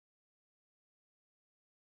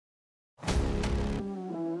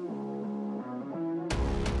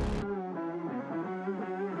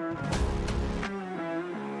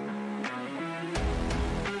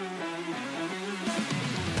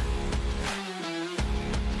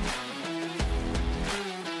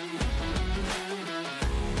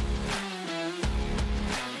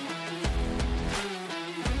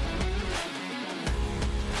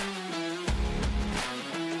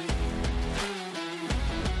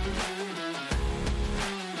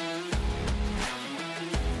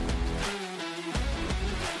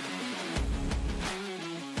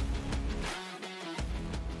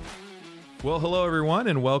Well, hello, everyone,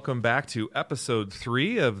 and welcome back to episode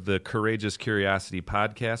 3 of the Courageous Curiosity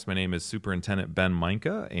podcast. My name is Superintendent Ben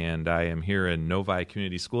Meinke, and I am here in Novi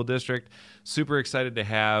Community School District. Super excited to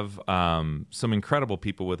have some incredible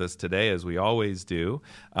people with us today, as we always do.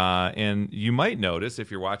 And you might notice, if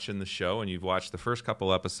you're watching the show and you've watched the first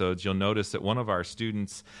couple episodes, you'll notice that one of our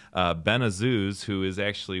students, Ben Azuz, who is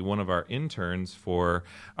actually one of our interns for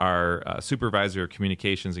our Supervisor of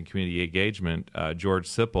Communications and Community Engagement, George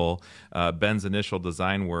Sipple, Ben's initial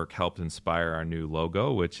design work helped inspire our new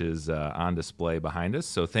logo, which is on display behind us.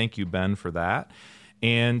 So thank you, Ben, for that.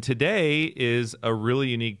 And today is a really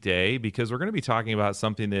unique day because we're going to be talking about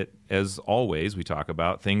something that, as always, we talk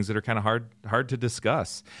about things that are kind of hard to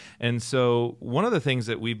discuss. And so one of the things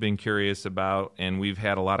that we've been curious about, and we've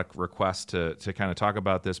had a lot of requests to kind of talk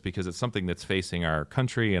about this because it's something that's facing our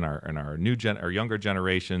country and our younger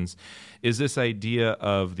generations, is this idea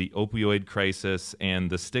of the opioid crisis and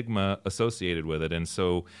the stigma associated with it. And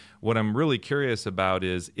so what I'm really curious about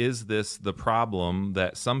is this the problem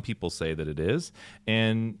that some people say that it is?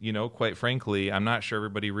 And, you know, quite frankly, I'm not sure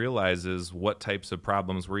everybody realizes what types of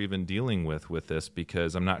problems we're even dealing with this,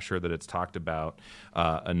 because I'm not sure that it's talked about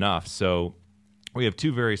enough. So we have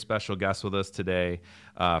two very special guests with us today.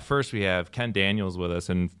 First, we have Ken Daniels with us,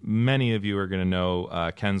 and many of you are going to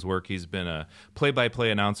know Ken's work. He's been a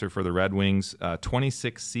play-by-play announcer for the Red Wings,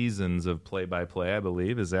 26 seasons of play-by-play, I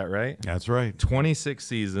believe. Is that right? That's right. 26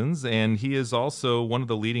 seasons, and he is also one of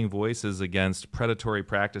the leading voices against predatory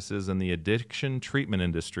practices in the addiction treatment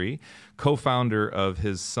industry, co-founder of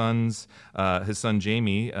his son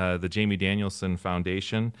Jamie, the Jamie Danielson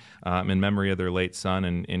Foundation, in memory of their late son,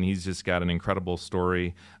 and he's just got an incredible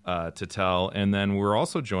story to tell. And then we're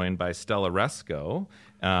also joined by Stella Resco,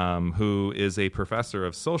 who is a professor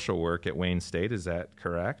of social work at Wayne State. Is that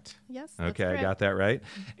correct? Yes. Okay, correct. I got that right.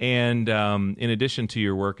 And in addition to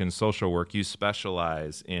your work in social work, you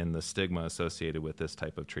specialize in the stigma associated with this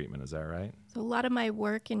type of treatment. Is that right? So a lot of my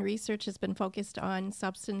work and research has been focused on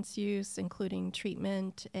substance use, including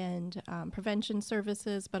treatment and prevention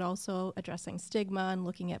services, but also addressing stigma and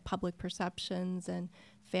looking at public perceptions and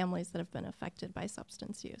families that have been affected by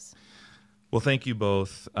substance use. Well, thank you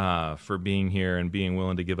both for being here and being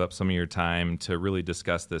willing to give up some of your time to really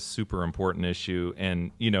discuss this super important issue.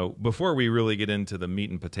 And, you know, before we really get into the meat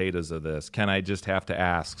and potatoes of this, Ken, I just have to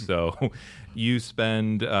ask, so you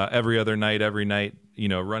spend every night, you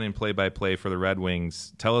know, running play-by-play for the Red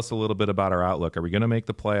Wings. Tell us a little bit about our outlook. Are we going to make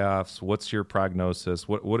the playoffs? What's your prognosis?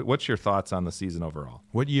 What's your thoughts on the season overall?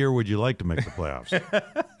 What year would you like to make the playoffs?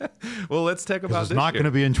 Well, let's talk about this. It's not going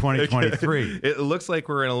to be in 2023. It looks like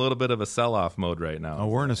we're in a little bit of a sell-off mode right now. Oh,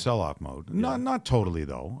 we're in a sell-off mode. Yeah. Not totally,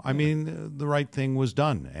 though. I mean, the right thing was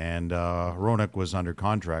done. And Hronek was under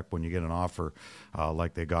contract. When you get an offer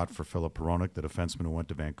like they got for Philip Hronek, the defenseman who went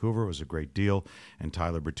to Vancouver, it was a great deal. And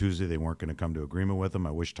Tyler Bertuzzi, they weren't going to come to agreement with him.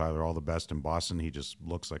 I wish Tyler all the best in Boston. He just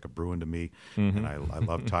looks like a Bruin to me. Mm-hmm. And I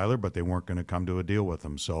love Tyler, but they weren't going to come to a deal with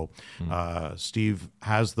him. So Steve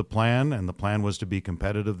has the plan, and the plan was to be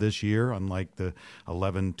competitive this year, unlike the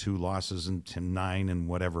 11-2 losses and 10-9 and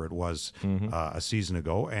whatever it was a season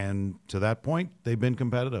ago. And to that point, they've been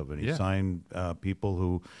competitive. And he signed people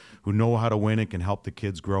who know how to win and can help the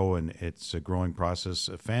kids grow, and it's a growing process.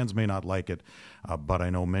 Fans may not like it, but I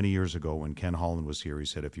know many years ago when Ken Holland was here, he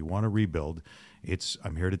said, if you want to rebuild,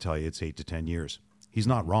 I'm here to tell you, it's 8 to 10 years. He's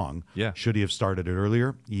not wrong. Yeah. Should he have started it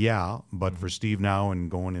earlier? Yeah. But for Steve now, and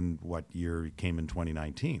going in what year he came in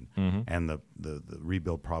 2019, and the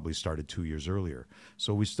rebuild probably started 2 years earlier.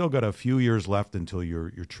 So we still got a few years left until you're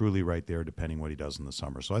truly right there, depending what he does in the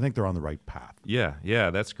summer. So I think they're on the right path. Yeah,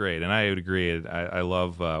 that's great. And I would agree. I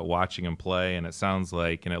love watching him play, and it sounds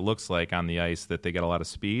like, and it looks like on the ice that they got a lot of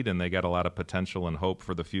speed and they got a lot of potential and hope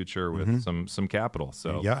for the future with some capital.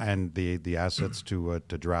 So yeah, and the assets to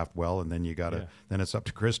draft well, and then you got to then it's up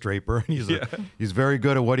to Chris Draper, and he's very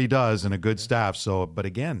good at what he does and a good staff. So, but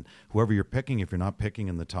again, whoever you're picking, if you're not picking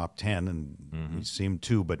in the top 10, and we seem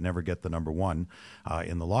to, but never get the number one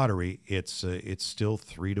in the lottery, it's still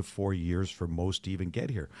 3 to 4 years for most to even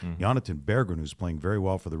get here. Jonathan Berggren, who's playing very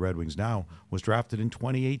well for the Red Wings now, was drafted in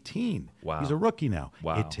 2018. Wow. He's a rookie now.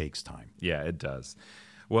 Wow. It takes time. Yeah, it does.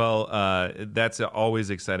 Well, that's always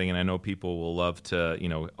exciting, and I know people will love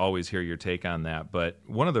to, always hear your take on that. But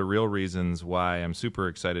one of the real reasons why I'm super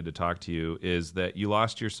excited to talk to you is that you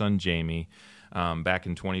lost your son, Jamie, back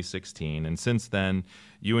in 2016. And since then,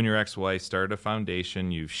 you and your ex-wife started a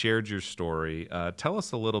foundation. You've shared your story. Tell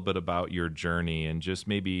us a little bit about your journey and just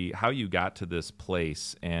maybe how you got to this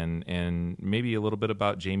place, and maybe a little bit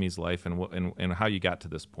about Jamie's life and how you got to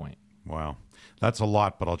this point. Wow. That's a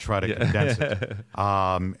lot, but I'll try to condense it.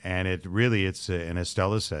 And it really, and as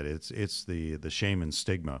Stella said, it's the shame and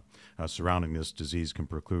stigma surrounding this disease can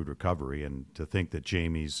preclude recovery. And to think that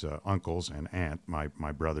Jamie's uncles and aunt,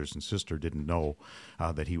 my brothers and sister, didn't know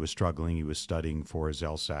that he was struggling. He was studying for his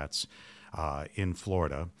LSATs in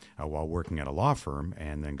Florida while working at a law firm,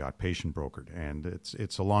 and then got patient brokered. And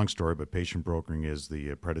it's a long story, but patient brokering is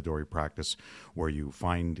the predatory practice where you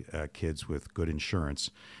find kids with good insurance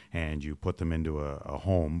and you put them into a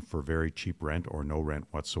home for very cheap rent or no rent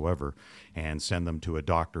whatsoever, and send them to a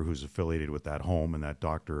doctor who's affiliated with that home. And that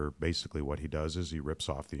doctor, basically what he does is he rips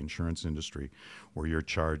off the insurance industry, where you're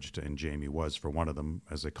charged, and Jamie was for one of them,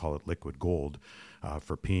 as they call it, liquid gold,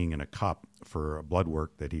 for peeing in a cup for blood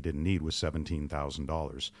work that he didn't need, was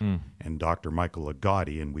 $17,000. And Dr. Michael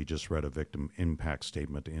Lagotti, and we just read a victim impact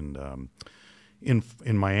statement in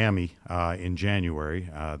Miami in January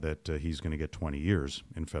that he's going to get 20 years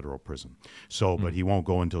in federal prison. So, but he won't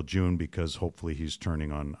go until June, because hopefully he's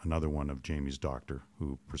turning on another one of Jamie's doctor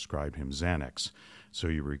who prescribed him Xanax. So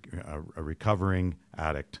a recovering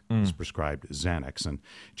addict is prescribed Xanax, and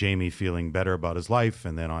Jamie feeling better about his life,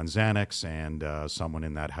 and then on Xanax, and someone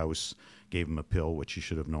in that house gave him a pill which he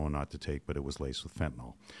should have known not to take, but it was laced with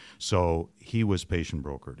fentanyl. So he was patient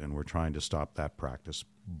brokered, and we're trying to stop that practice.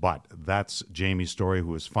 But that's Jamie's story,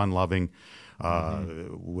 who was fun-loving,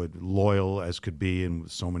 loyal as could be, and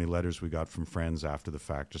so many letters we got from friends after the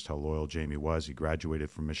fact, just how loyal Jamie was. He graduated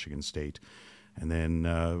from Michigan State, and then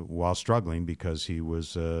while struggling because he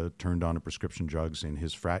was turned on to prescription drugs in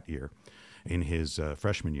his frat year, in his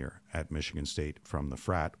freshman year at Michigan State from the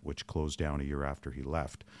frat, which closed down a year after he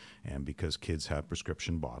left. And because kids have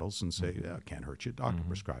prescription bottles and say, yeah, it can't hurt you, doctor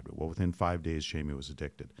prescribed it. Well, within 5 days, Jamie was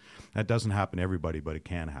addicted. That doesn't happen to everybody, but it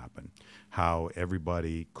can happen. How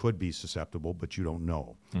everybody could be susceptible, but you don't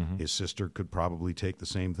know. His sister could probably take the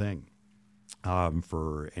same thing.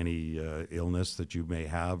 For any illness that you may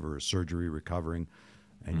have, or surgery recovering,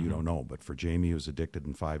 and you don't know. But for Jamie, he was addicted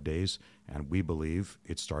in 5 days, and we believe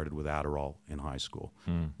it started with Adderall in high school,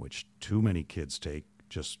 which too many kids take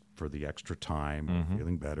just for the extra time, or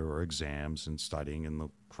feeling better, or exams and studying in the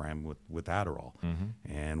cram with Adderall.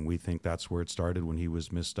 And we think that's where it started, when he was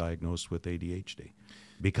misdiagnosed with ADHD.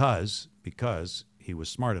 Because he was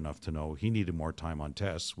smart enough to know he needed more time on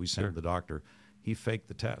tests. We sent the doctor. He faked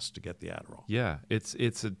the test to get the Adderall. Yeah, it's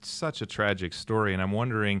such a tragic story, and I'm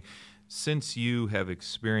wondering, since you have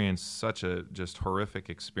experienced such a just horrific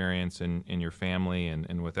experience in your family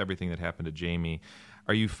and with everything that happened to Jamie,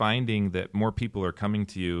 are you finding that more people are coming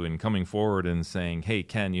to you and coming forward and saying, hey,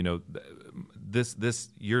 Ken, your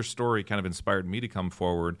story kind of inspired me to come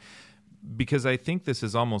forward? Because I think this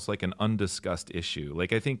is almost like an undiscussed issue.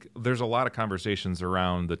 Like, I think there's a lot of conversations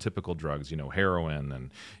around the typical drugs, heroin,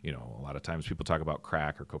 and, a lot of times people talk about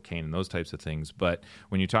crack or cocaine and those types of things. But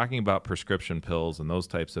when you're talking about prescription pills and those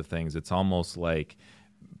types of things, it's almost like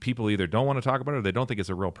people either don't want to talk about it or they don't think it's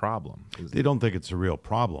a real problem. They don't think it's a real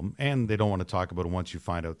problem, and they don't want to talk about it once you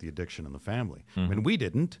find out the addiction in the family. I mean, we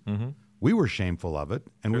didn't. We were shameful of it,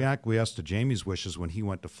 and we acquiesced to Jamie's wishes when he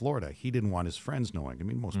went to Florida. He didn't want his friends knowing. I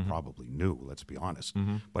mean, most probably knew, let's be honest,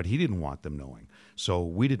 but he didn't want them knowing. So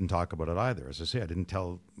we didn't talk about it either. As I say, I didn't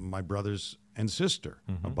tell my brothers and sister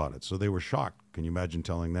about it, so they were shocked. Can you imagine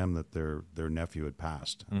telling them that their nephew had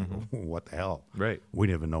passed? And they go, what the hell? Right. We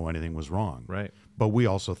didn't even know anything was wrong. Right. But we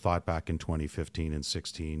also thought back in 2015 and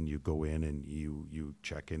 16, you go in and you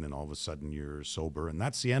check in, and all of a sudden you're sober, and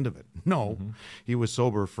that's the end of it. No, he was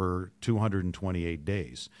sober for 228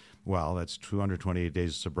 days. Well, that's 228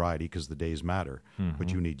 days of sobriety, because the days matter.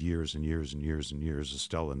 But you need years and years and years and years. As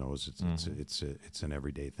Stella knows, it's an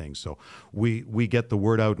everyday thing. So we get the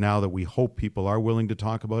word out now that we hope people are willing to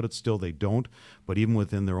talk about it. Still, they don't. But even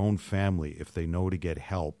within their own family, if they know to get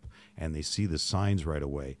help and they see the signs right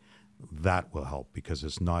away, that will help, because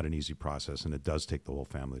it's not an easy process, and it does take the whole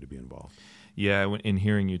family to be involved. Yeah, in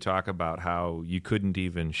hearing you talk about how you couldn't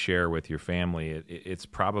even share with your family, it's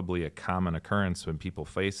probably a common occurrence when people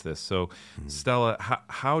face this. So, Stella,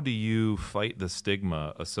 how do you fight the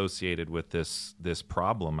stigma associated with this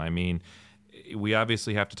problem? I mean, we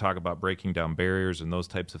obviously have to talk about breaking down barriers and those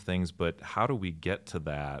types of things, but how do we get to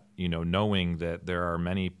that, knowing that there are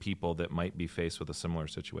many people that might be faced with a similar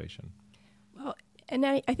situation? Well, and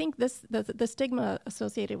I think the stigma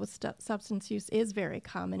associated with substance use is very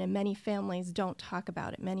common, and many families don't talk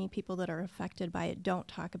about it. Many people that are affected by it don't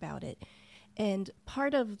talk about it. And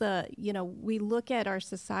part of we look at our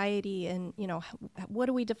society and, what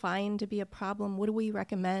do we define to be a problem? What do we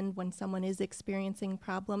recommend when someone is experiencing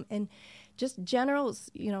problem? And just general,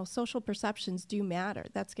 social perceptions do matter.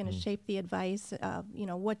 That's going to shape the advice.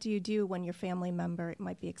 What do you do when your family member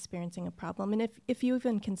might be experiencing a problem? And if you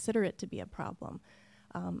even consider it to be a problem.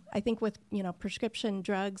 I think with, prescription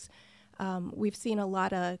drugs, we've seen a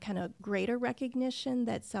lot of kind of greater recognition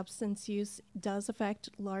that substance use does affect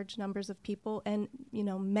large numbers of people and,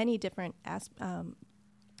 many different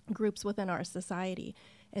groups within our society.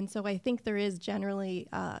 And so I think there is generally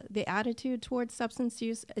the attitude towards substance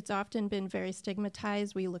use. It's often been very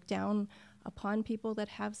stigmatized. We look down upon people that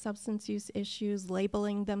have substance use issues,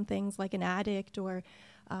 labeling them things like an addict or,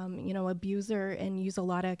 abuser, and use a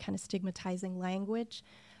lot of kind of stigmatizing language.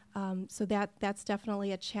 So that's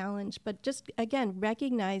definitely a challenge. But just, again,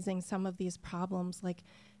 recognizing some of these problems, like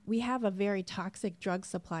we have a very toxic drug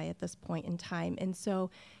supply at this point in time. And so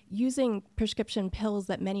using prescription pills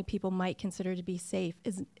that many people might consider to be safe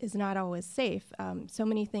is not always safe. So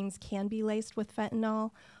many things can be laced with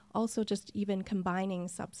fentanyl. Also, just even combining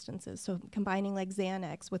substances. So combining like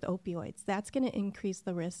Xanax with opioids, that's going to increase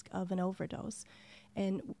the risk of an overdose.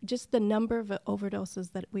 And just the number of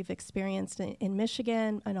overdoses that we've experienced in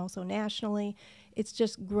Michigan and also nationally, it's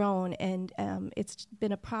just grown, and it's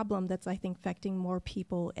been a problem that's, I think, affecting more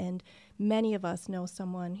people. And many of us know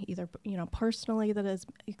someone either, personally that has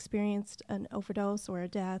experienced an overdose or a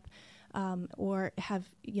death, or have,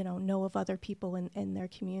 know of other people in their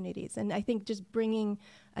communities. And I think just bringing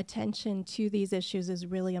attention to these issues is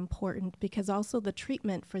really important, because also the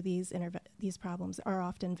treatment for these problems are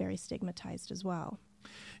often very stigmatized as well.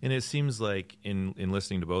 And it seems like in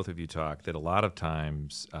listening to both of you talk that a lot of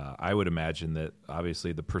times I would imagine that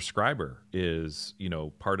obviously the prescriber is,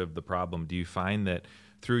 part of the problem. Do you find that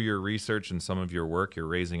through your research and some of your work, you're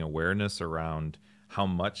raising awareness around how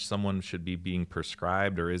much someone should be being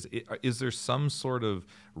prescribed, or is there some sort of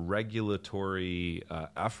regulatory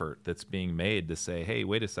effort that's being made to say, hey,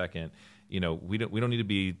 wait a second, we don't need to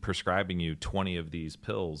be prescribing you 20 of these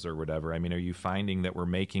pills or whatever? I mean, are you finding that we're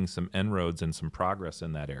making some inroads and some progress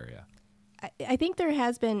in that area? I think there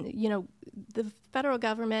has been, the federal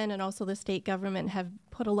government and also the state government have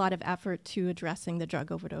put a lot of effort to addressing the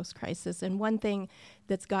drug overdose crisis. And one thing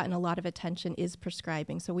that's gotten a lot of attention is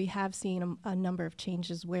prescribing. So we have seen a number of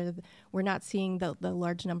changes where we're not seeing the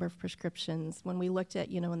large number of prescriptions. When we looked at,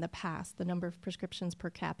 in the past, the number of prescriptions per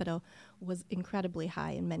capita was incredibly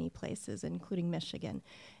high in many places, including Michigan.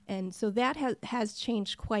 And so that has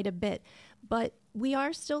changed quite a bit. But we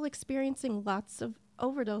are still experiencing lots of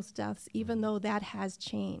overdose deaths, even though that has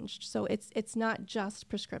changed. So it's not just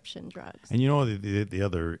prescription drugs. And the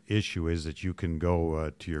other issue is that you can go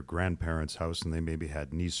to your grandparents' house and they maybe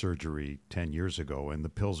had knee surgery 10 years ago, and the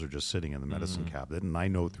pills are just sitting in the medicine cabinet. And I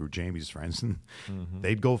know through Jamie's friends, and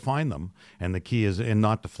they'd go find them. And the key is, and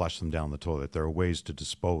not to flush them down the toilet. There are ways to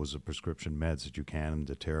dispose of prescription meds that you can,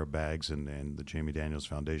 the Terra bags, and the Jamie Daniels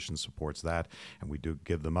Foundation supports that. And we do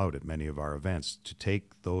give them out at many of our events. To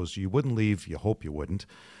take those, you wouldn't leave, you hope you wouldn't,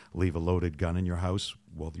 leave a loaded gun in your house.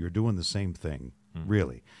 Well, you're doing the same thing,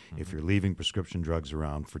 really. If you're leaving prescription drugs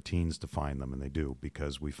around for teens to find them, and they do,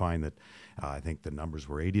 because we find that I think the numbers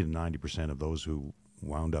were 80 to 90% of those who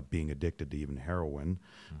wound up being addicted to even heroin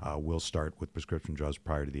will start with prescription drugs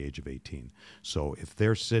prior to the age of 18. So if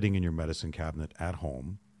they're sitting in your medicine cabinet at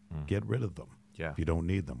home, get rid of them. Yeah. If you don't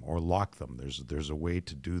need them, or lock them. There's a way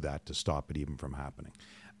to do that to stop it even from happening.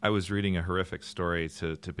 I was reading a horrific story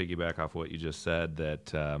to piggyback off what you just said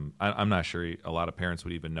that I'm not sure a lot of parents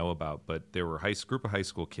would even know about, but there were a group of high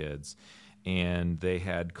school kids, and they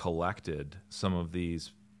had collected some of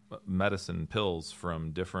these medicine pills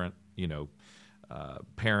from different,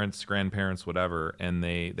 parents, grandparents, whatever, and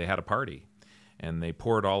they had a party, and they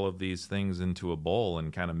poured all of these things into a bowl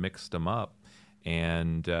and kind of mixed them up.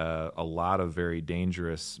 And a lot of very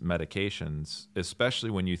dangerous medications, especially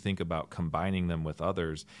when you think about combining them with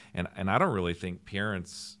others. And I don't really think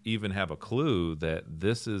parents even have a clue that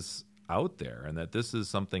this is out there and that this is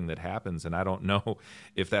something that happens. And I don't know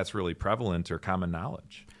if that's really prevalent or common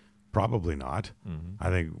knowledge. Probably not. I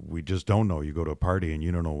think we just don't know. You go to a party and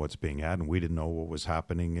you don't know what's being had, and we didn't know what was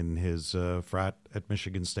happening in his frat at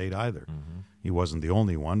Michigan State either. He wasn't the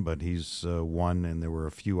only one, but he's one, and there were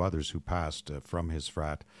a few others who passed from his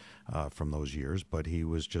frat from those years, but he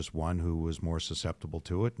was just one who was more susceptible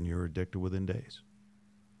to it, and you're addicted within days.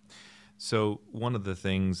 So one of the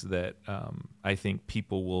things that I think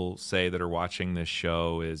people will say that are watching this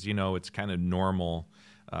show is, it's kind of normal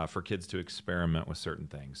for kids to experiment with certain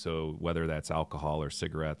things. So whether that's alcohol or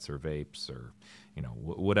cigarettes or vapes or,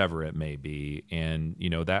 whatever it may be. And,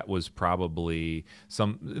 that was probably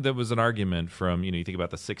there was an argument from, you think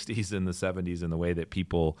about the 60s and the 70s and the way that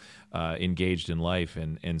people engaged in life.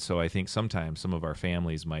 And so I think sometimes some of our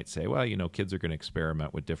families might say, well, kids are going to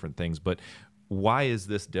experiment with different things. But why is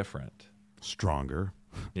this different? Stronger.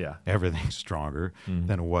 Yeah. Everything's stronger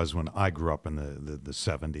than it was when I grew up in the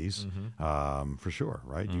 70s, for sure,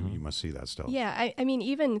 right? You must see that still. Yeah, I mean,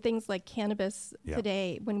 even things like cannabis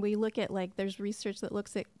today, when we look at, there's research that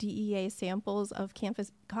looks at DEA samples of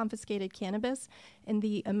confiscated cannabis, and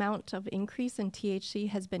the amount of increase in THC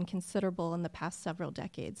has been considerable in the past several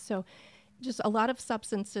decades. So just a lot of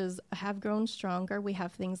substances have grown stronger. We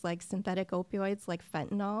have things like synthetic opioids like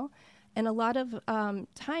fentanyl. And a lot of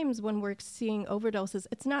times when we're seeing overdoses,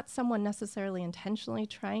 it's not someone necessarily intentionally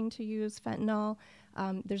trying to use fentanyl.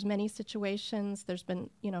 There's many situations. There's been,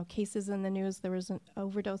 cases in the news. There was an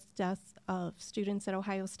overdose death of students at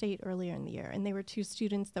Ohio State earlier in the year, and they were 2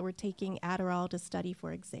 students that were taking Adderall to study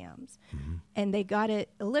for exams, and they got it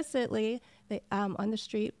illicitly on the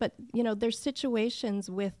street. But there's situations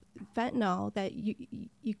with fentanyl that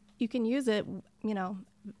you can use it,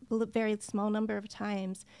 a very small number of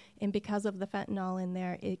times, and because of the fentanyl in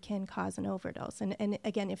there, it can cause an overdose. And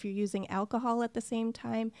again, if you're using alcohol at the same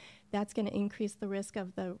time, that's going to increase the risk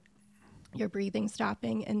of your breathing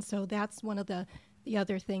stopping. And so that's one of the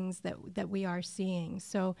other things that we are seeing.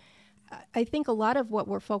 So I think a lot of what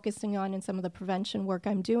we're focusing on in some of the prevention work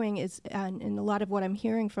I'm doing is, and a lot of what I'm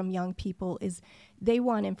hearing from young people is they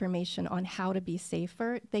want information on how to be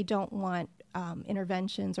safer. They don't want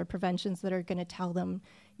interventions or preventions that are going to tell them,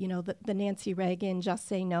 the Nancy Reagan just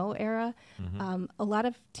say no era. A lot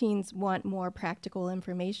of teens want more practical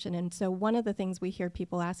information. And so one of the things we hear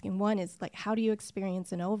people asking, one is how do you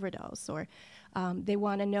experience an overdose? Or they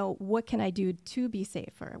want to know, what can I do to be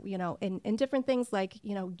safer? And different things like,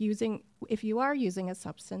 if you are using a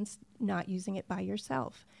substance, not using it by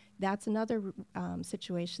yourself. That's another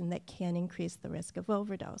situation that can increase the risk of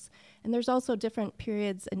overdose. And there's also different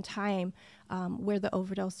periods in time where the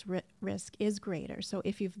overdose risk is greater. So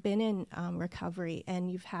if you've been in recovery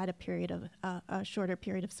and you've had a shorter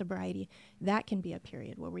period of sobriety, that can be a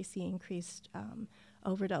period where we see increased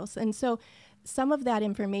overdose. And so some of that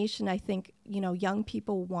information, I think, young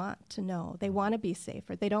people want to know. They want to be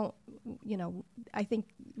safer. They don't, I think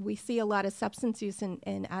we see a lot of substance use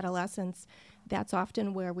in adolescence. That's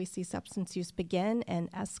often where we see substance use begin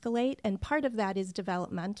and escalate. And part of that is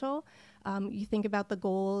developmental. You think about the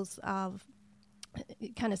goals of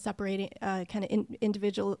kind of separating,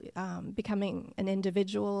 individual, becoming an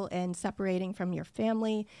individual and separating from your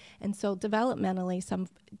family. And so developmentally,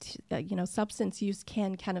 substance use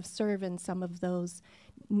can kind of serve in some of those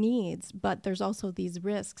needs, but there's also these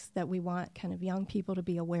risks that we want kind of young people to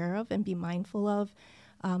be aware of and be mindful of,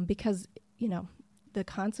 because, the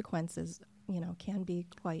consequences, can be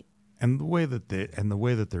quite. And the way that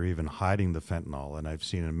they're even hiding the fentanyl, and I've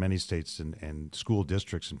seen in many states and school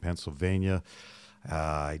districts in Pennsylvania,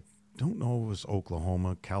 I don't know if it was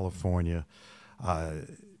Oklahoma, California,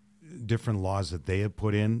 different laws that they have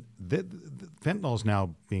put in. The fentanyl is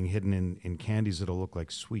now being hidden in candies that'll look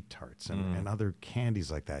like sweet tarts and other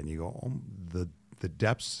candies like that. And you go, the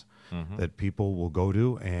depths that people will go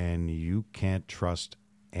to, and you can't trust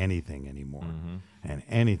anything anymore. And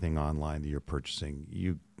anything online that you're purchasing,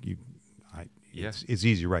 it's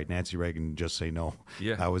easy, right? Nancy Reagan, just say no.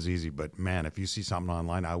 Yeah. That was easy. But, man, if you see something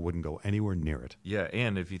online, I wouldn't go anywhere near it. Yeah,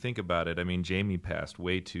 and if you think about it, I mean, Jamie passed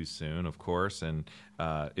way too soon, of course, and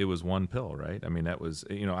it was one pill, right? I mean, that was,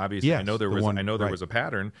 obviously, yes, I know there right. was a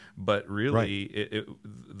pattern, but really,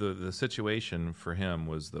 the situation for him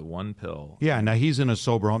was the one pill. Yeah, now he's in a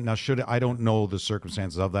sober home. Now, I don't know the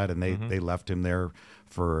circumstances of that, and they left him there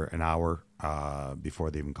for an hour before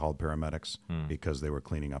they even called paramedics because they were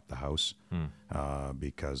cleaning up the house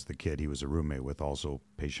because the kid he was a roommate with also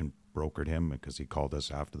patient brokered him because he called us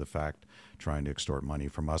after the fact trying to extort money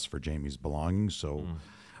from us for Jamie's belongings. So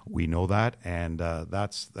we know that, and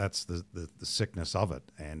that's the sickness of it.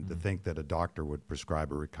 And to think that a doctor would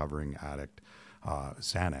prescribe a recovering addict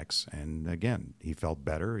Xanax, and again, he felt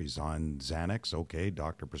better. He's on Xanax. Okay,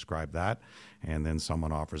 doctor prescribed that, and then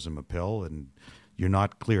someone offers him a pill, and you're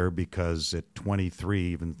not clear because at 23,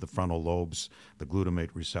 even the frontal lobes, the glutamate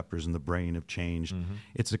receptors in the brain have changed.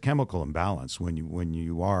 It's a chemical imbalance when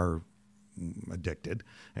you are addicted.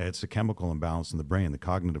 It's a chemical imbalance in the brain. The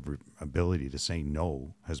cognitive ability to say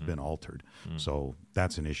no has been altered. So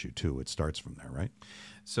that's an issue too. It starts from there, right?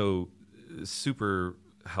 So super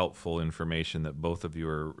helpful information that both of you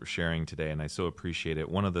are sharing today, and I so appreciate it.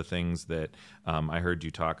 One of the things that I heard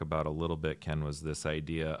you talk about a little bit, Ken, was this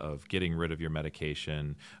idea of getting rid of your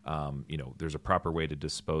medication. There's a proper way to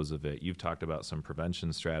dispose of it. You've talked about some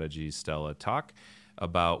prevention strategies. Stella, talk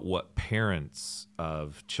about what parents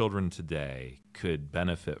of children today could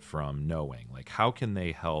benefit from knowing. Like, how can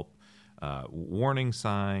they help? Warning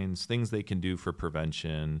signs, things they can do for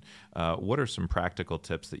prevention. What are some practical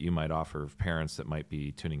tips that you might offer of parents that might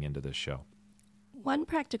be tuning into this show? One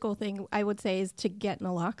practical thing I would say is to get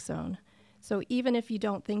naloxone. So even if you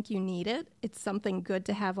don't think you need it, it's something good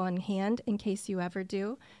to have on hand in case you ever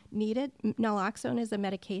do need it. Naloxone is a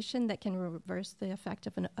medication that can reverse the effect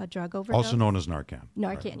of a drug overdose. Also known as Narcan.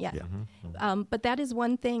 Narcan, right. yeah. Mm-hmm. But that is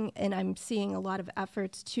one thing, and I'm seeing a lot of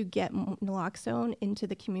efforts to get naloxone into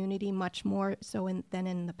the community much more so than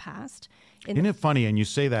in the past. Isn't it funny? And you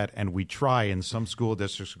say that, and we try, and some school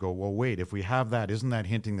districts go, well, wait, if we have that, isn't that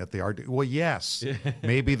hinting that they are? Well, yes,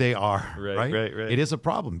 maybe they are. Right. It is a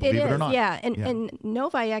problem, believe it or not. Yeah. And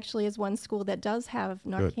Novi actually is one school that does have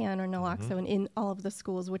Narcan or naloxone in all of the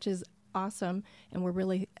schools, which is awesome, and we're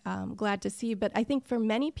really glad to see. But I think for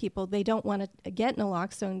many people, they don't want to get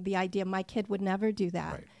naloxone. The idea, my kid would never do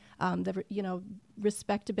that. Right. The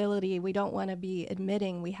respectability, we don't want to be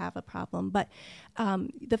admitting we have a problem. But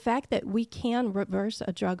the fact that we can reverse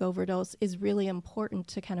a drug overdose is really important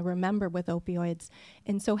to kind of remember with opioids.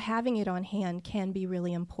 And so having it on hand can be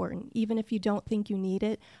really important. Even if you don't think you need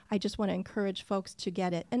it, I just want to encourage folks to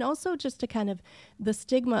get it. And also just to kind of the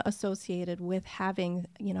stigma associated with having,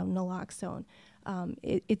 naloxone.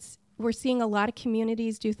 We're seeing a lot of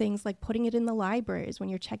communities do things like putting it in the libraries when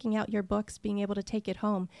you're checking out your books, being able to take it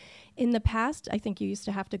home. In the past, I think you used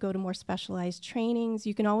to have to go to more specialized trainings.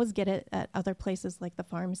 You can always get it at other places like the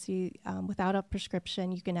pharmacy without a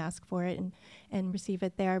prescription. You can ask for it and receive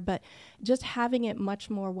it there. But just having it much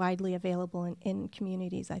more widely available in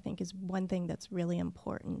communities, I think, is one thing that's really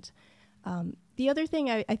important. The other thing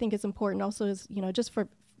I think is important also is, just for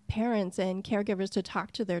parents and caregivers to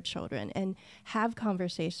talk to their children and have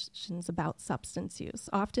conversations about substance use.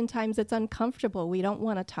 Oftentimes it's uncomfortable. We don't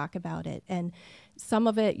want to talk about it. And some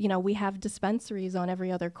of it, we have dispensaries on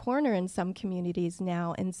every other corner in some communities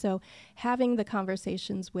now. And so having the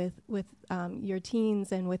conversations with your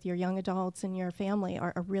teens and with your young adults and your family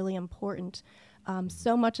are really important.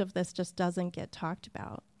 So much of this just doesn't get talked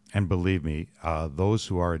about. And believe me, those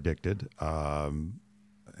who are addicted,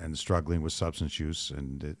 and struggling with substance use,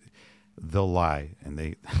 and they'll lie, and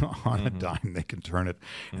they on a dime they can turn it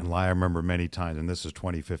and lie. I remember many times, and this is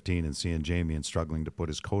 2015, and seeing Jamie and struggling to put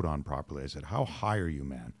his coat on properly. I said, "How high are you,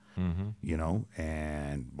 man?"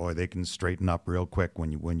 And boy, they can straighten up real quick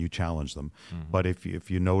when you challenge them. But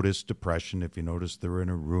if you notice depression, if you notice they're in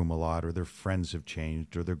a room a lot, or their friends have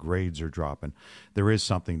changed, or their grades are dropping, there is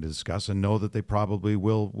something to discuss, and know that they probably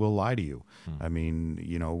will lie to you. I mean,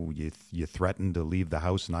 you threaten to leave the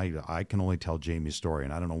house, and I can only tell Jamie's story,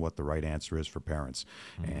 and I don't know what the right answer is for parents.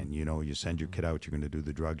 And you send your kid out, you're going to do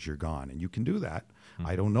the drugs, you're gone, and you can do that.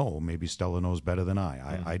 I don't know. Maybe Stella knows better than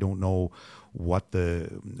I. I don't know what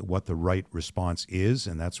the right response is,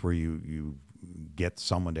 and that's where you get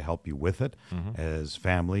someone to help you with it as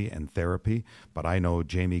family and therapy. But I know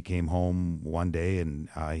Jamie came home one day and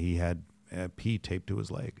he had pee taped to his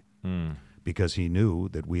leg because he knew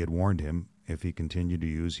that we had warned him if he continued to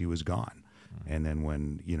use, he was gone. And then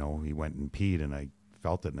when he went and peed, and I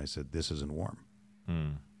felt it, and I said, "This isn't warm."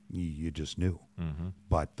 You just knew.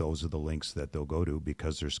 But those are the links that they'll go to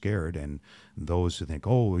because they're scared. And those who think,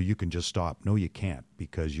 oh, you can just stop. No, you can't,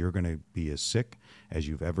 because you're going to be as sick as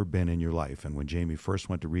you've ever been in your life. And when Jamie first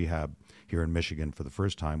went to rehab here in Michigan for the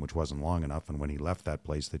first time, which wasn't long enough, and when he left that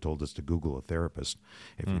place, they told us to Google a therapist,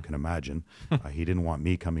 if you can imagine. He didn't want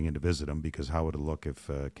me coming in to visit him, because how would it look if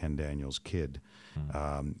Ken Daniels' kid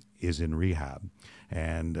is in rehab?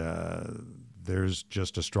 And there's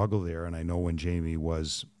just a struggle there. And I know when Jamie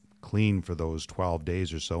was clean for those 12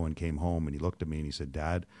 days or so and came home, and he looked at me and he said,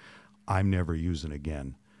 "Dad, I'm never using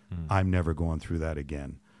again. I'm never going through that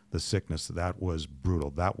again." The sickness, that was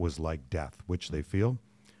brutal. That was like death, which they feel.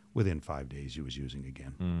 Within 5 days, he was using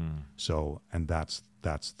again. So, and that's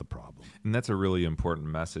the problem. And that's a really important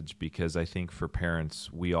message, because I think for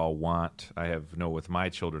parents, we all want, with my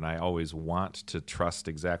children, I always want to trust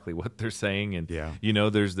exactly what they're saying. And,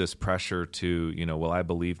 there's this pressure to, well, I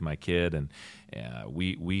believe my kid. And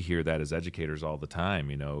we hear that as educators all the time.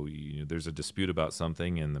 There's a dispute about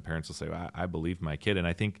something, and the parents will say, well, I believe my kid. And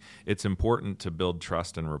I think it's important to build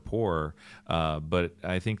trust and rapport. But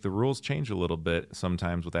I think the rules change a little bit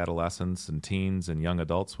sometimes with adolescents and teens and young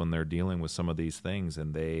adults when they're dealing with some of these things. things,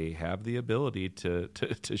 and they have the ability to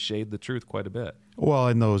shade the truth quite a bit. Well,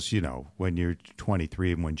 and those, when you're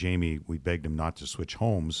 23, and when Jamie, we begged him not to switch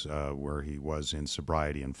homes where he was in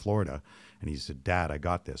sobriety in Florida, and he said, Dad, I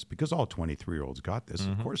got this, because all 23-year-olds got this.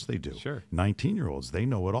 Of course they do. Sure. 19-year-olds, they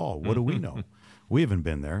know it all. What do we know? We haven't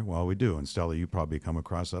been there. Well, we do. And Stella, you probably come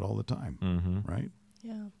across that all the time, right?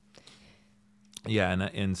 Yeah. Yeah,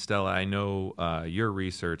 and Stella, I know your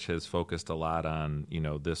research has focused a lot on,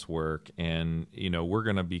 this work, and, we're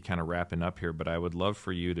going to be kind of wrapping up here, but I would love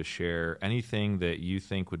for you to share anything that you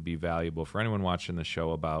think would be valuable for anyone watching the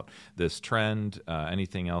show about this trend,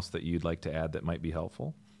 anything else that you'd like to add that might be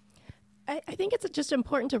helpful? I think it's just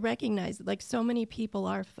important to recognize that, like, so many people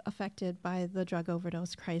are affected by the drug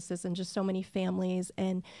overdose crisis, and just so many families.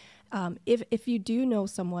 And if you do know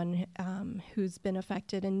someone who's been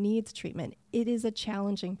affected and needs treatment, it is a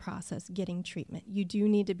challenging process getting treatment. You do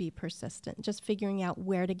need to be persistent. Just figuring out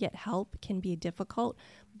where to get help can be difficult,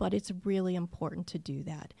 but it's really important to do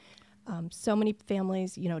that. So many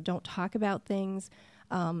families, don't talk about things,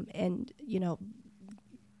 and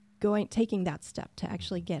taking that step to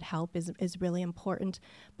actually get help is really important,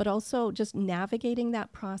 but also just navigating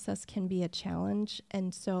that process can be a challenge.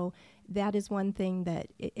 And so that is one thing that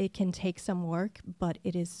it can take some work, but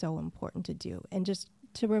it is so important to do. And just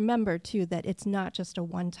to remember too, that it's not just a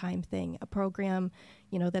one-time thing. A program,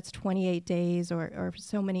 that's 28 days or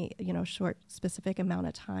so many, short specific amount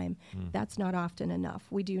of time, that's not often enough.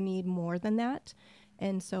 We do need more than that.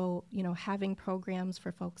 And so, having programs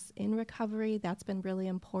for folks in recovery, that's been really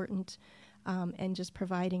important. And just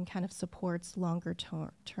providing kind of supports longer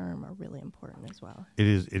term are really important as well.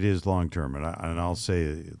 It is long term. And I'll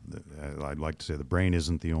say, I'd like to say the brain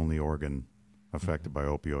isn't the only organ affected by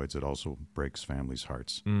opioids. It also breaks families'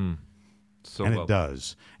 hearts. It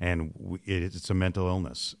does. And it's a mental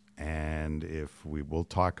illness. And if we will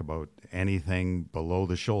talk about anything below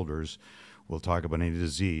the shoulders, we'll talk about any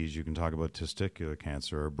disease. You can talk about testicular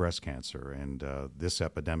cancer or breast cancer, and this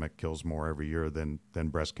epidemic kills more every year than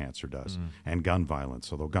breast cancer does, and gun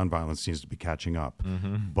violence. Although gun violence seems to be catching up,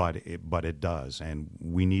 but it does, and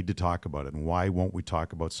we need to talk about it. And why won't we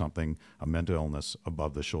talk about something, a mental illness,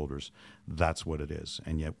 above the shoulders? That's what it is,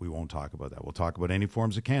 and yet we won't talk about that. We'll talk about any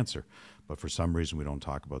forms of cancer, but for some reason we don't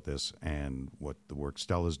talk about this and what the work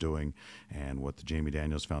Stella's doing and what the Jamie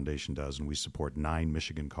Daniels Foundation does. And we support 9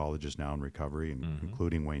 Michigan colleges now in recovery,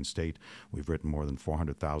 including Wayne State. We've written more than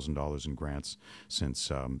 $400,000 in grants since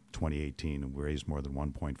 2018, and we raised more than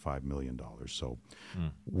 $1.5 million. So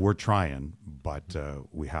we're trying, but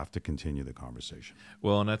we have to continue the conversation.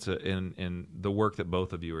 Well, and that's and the work that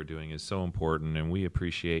both of you are doing is so important, and we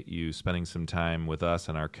appreciate you spending some time with us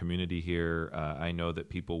and our community here. I know that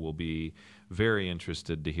people will be very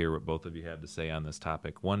interested to hear what both of you have to say on this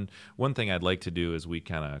topic. One thing I'd like to do as we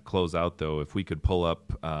kind of close out, though, if we could pull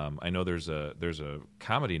up, I know there's a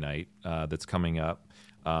comedy night that's coming up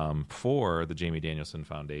for the Jamie Danielson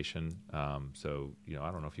Foundation. So,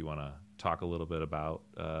 I don't know if you want to talk a little bit about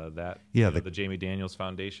that. Yeah, the Jamie Daniels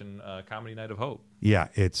Foundation Comedy Night of Hope. Yeah,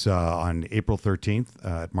 it's on April 13th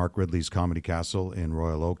at Mark Ridley's Comedy Castle in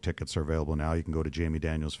Royal Oak. Tickets are available now. You can go to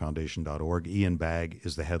jamiedanielsfoundation.org. Ian Bagg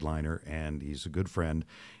is the headliner, and he's a good friend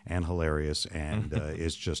and hilarious, and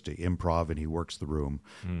is just improv, and he works the room.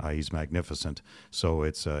 He's magnificent. So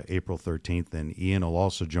it's April 13th, and Ian will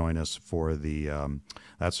also join us for the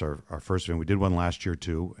that's our first event. We did one last year,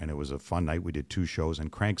 too, and it was a fun night. We did 2 shows,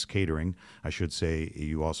 and Crank's Catering, I should say,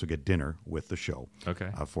 you also get dinner with the show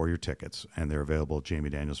for your tickets, and they're available at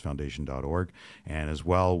jamiedanielsfoundation.org. And as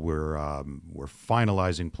well, we're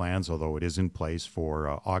finalizing plans, although it is in place,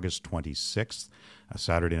 for August 26th, a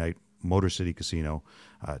Saturday night, Motor City Casino,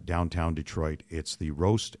 downtown Detroit. It's the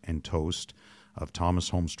Roast and Toast of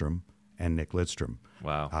Thomas Holmstrom and Nick Lidstrom.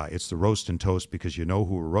 Wow. It's the roast and toast because you know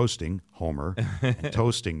who we're roasting, Homer, and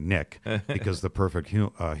toasting Nick, because the perfect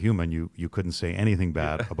human, you couldn't say anything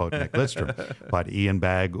bad about Nick Lidstrom. But Ian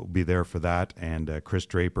Bagg will be there for that, and Chris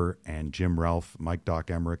Draper and Jim Ralph. Mike Doc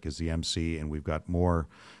Emmerich is the MC, and we've got more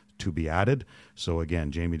to be added. So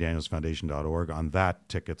again, jamiedanielsfoundation.org. On that,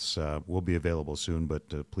 tickets will be available soon,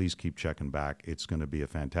 but please keep checking back. It's going to be a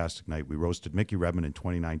fantastic night. We roasted Mickey Redmond in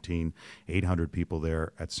 2019, 800 people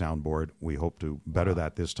there at Soundboard. We hope to better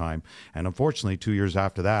that this time. And unfortunately, 2 years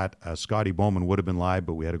after that, Scotty Bowman would have been live,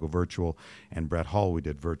 but we had to go virtual, and Brett Hall we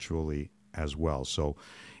did virtually as well. So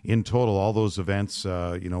in total, all those events,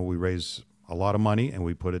 we raise a lot of money, and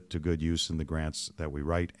we put it to good use in the grants that we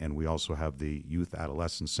write. And we also have the Youth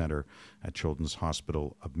Adolescent Center at Children's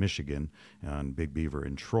Hospital of Michigan on Big Beaver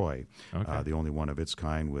in Troy, the only one of its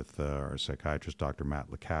kind, with our psychiatrist, Dr.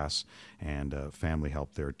 Matt Lacasse, and family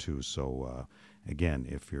help there too. So Again,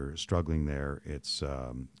 if you're struggling there, it's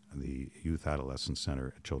the Youth Adolescent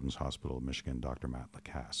Center at Children's Hospital of Michigan, Dr. Matt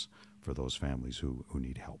Lacasse, for those families who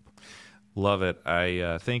need help. Love it.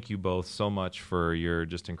 I thank you both so much for your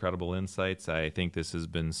just incredible insights. I think this has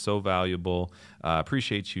been so valuable.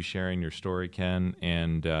 Appreciate you sharing your story, Ken.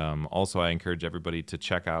 And also, I encourage everybody to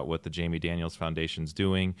check out what the Jamie Daniels Foundation's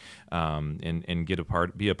doing and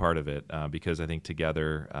be a part of it, because I think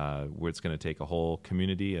together it's going to take a whole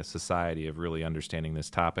community, a society of really understanding this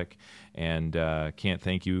topic. And can't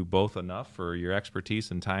thank you both enough for your expertise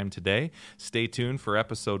and time today. Stay tuned for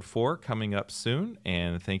episode 4 coming up soon.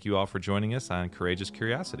 And thank you all for joining us on Courageous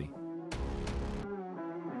Curiosity.